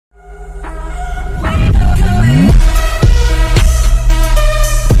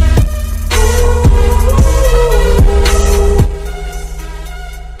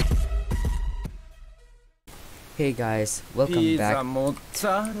Hey guys, welcome back.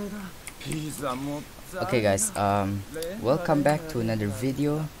 Okay guys, welcome back to another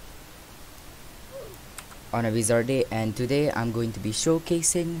video on a bizarre day, and today I'm going to be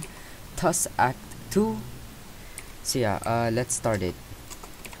showcasing TUSK Act 2. So yeah, let's start it.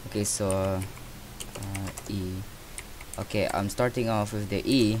 Okay, so E. Okay, I'm starting off with the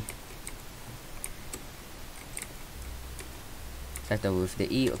E. Start off with the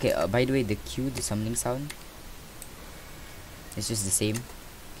E. Okay, by the way, the Q, the summoning sound, it's just the same.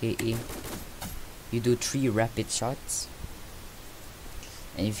 Okay, E. You do 3 rapid shots,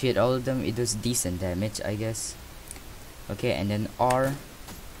 and if you hit all of them, it does decent damage, I guess. Okay, and then R,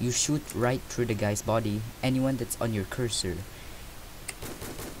 you shoot right through the guy's body, anyone that's on your cursor.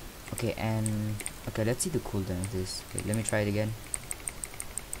 Okay, and okay, let's see the cooldown of this. Okay, let me try it again.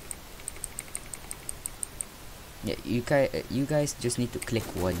 Yeah, you guys just need to click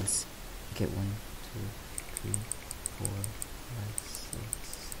once. Okay, 1, 2, 3, 4, 5, 6,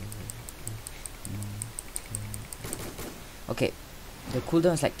 7, 8, 9, 10. Okay, the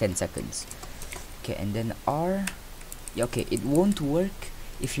cooldown is like 10 seconds. Okay, and then R. Yeah, okay, it won't work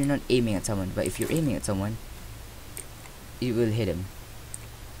if you're not aiming at someone, but if you're aiming at someone, it will hit him.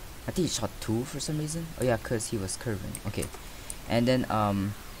 I think he shot 2 for some reason. Oh yeah, cause he was curving. Okay, and then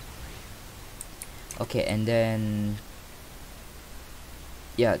okay, and then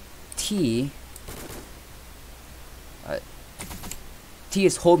yeah, T. T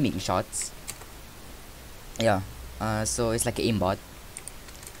is homing shots. Yeah. So it's like an aimbot.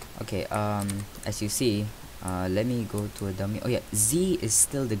 Okay, as you see, let me go to a dummy. Oh yeah, Z is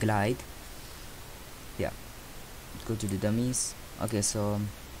still the glide. Yeah, go to the dummies. Okay, so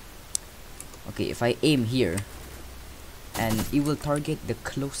okay, if I aim here, and it will target the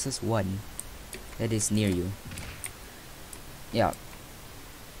closest one that is near you. Yeah,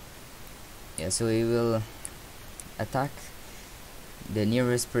 so it will attack the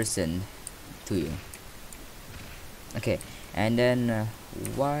nearest person to you. Okay, and then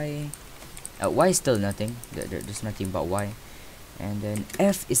Y is still nothing. There's nothing but Y. And then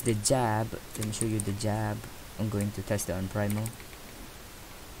F is the jab. Let me show you the jab. I'm going to test it on Primal.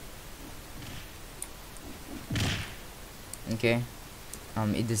 Okay,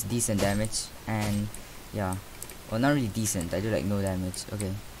 it does decent damage, and yeah, well, not really decent, I do like no damage.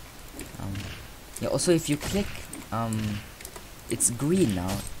 Okay, yeah, also if you click, it's green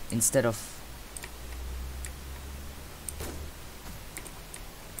now instead of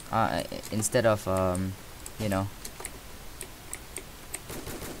you know.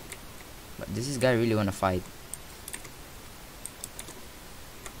 But this guy really wanna fight.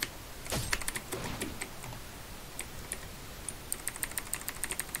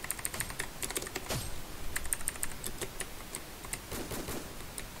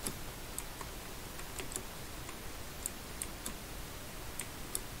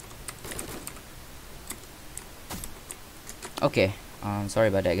 Okay, sorry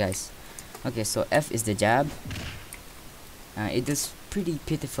about that, guys. Okay, so F is the jab. It does pretty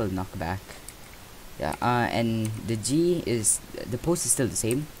pitiful knockback. Yeah, and the G is, the pose is still the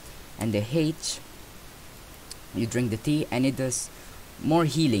same, and the H, you drink the tea, and it does more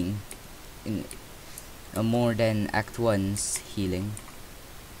healing, in more than Act 1's healing.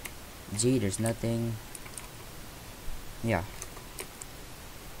 G, there's nothing. Yeah.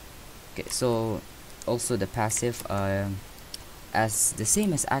 Okay, so also the passive, as the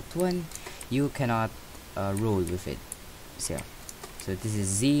same as Act 1, you cannot roll with it. So yeah, so this is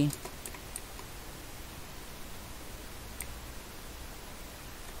Z.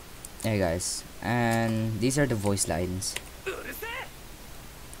 Hey guys, and these are the voice lines.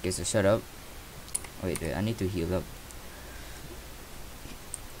 Okay, so shut up. Wait, I need to heal up.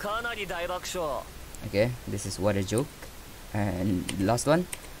 Okay, this is what a joke. And the last one,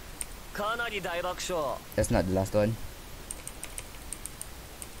 that's not the last one.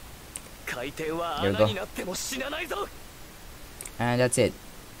 There we go. And that's it.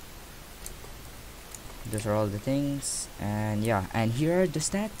 Those are all the things. And yeah, and here are the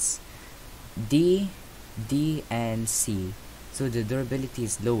stats: D, and C. So the durability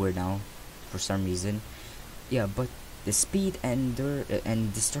is lower now for some reason. Yeah, but the speed and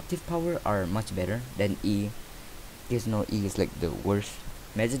destructive power are much better than E. There's no E is like the worst.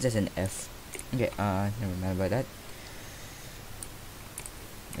 Imagine just an F. Okay, never mind about that.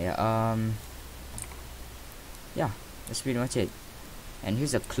 Yeah, yeah, that's pretty much it. And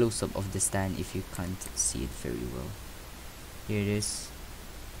here's a close-up of the stand if you can't see it very well. Here it is.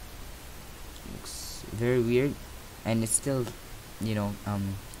 Looks very weird, and it's still, you know,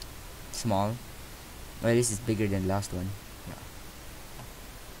 small. Well, this is bigger than the last one. Yeah.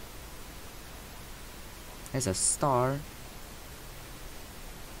 has a star,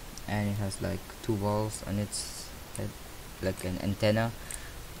 and it has like two balls on its head, like an antenna.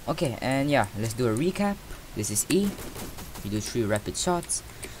 Okay, and yeah, let's do a recap. This is E. You do 3 rapid shots.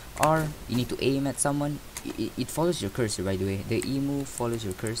 R, you need to aim at someone. It follows your cursor, by the way. The E move follows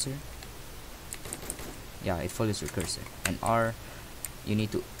your cursor. Yeah, it follows your cursor. And R, you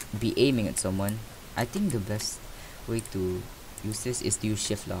need to be aiming at someone. I think the best way to use this is to use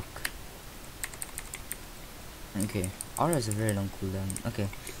shift lock. Okay, R has a very long cooldown. Okay,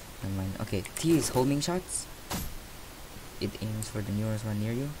 never mind. Okay, T is homing shots. It aims for the nearest one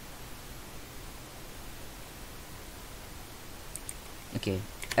near you. Okay,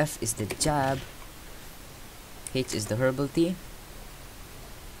 F is the jab. H is the herbal tea.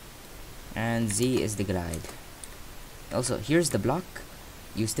 And Z is the glide. Also, here's the block.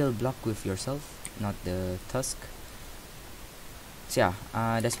 You still block with yourself, not the TUSK. So yeah,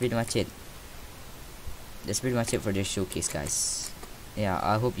 that's pretty much it. That's pretty much it for this showcase, guys. Yeah,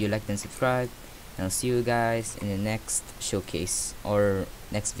 I hope you liked and subscribed, and I'll see you guys in the next showcase, or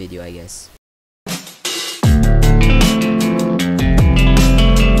next video, I guess.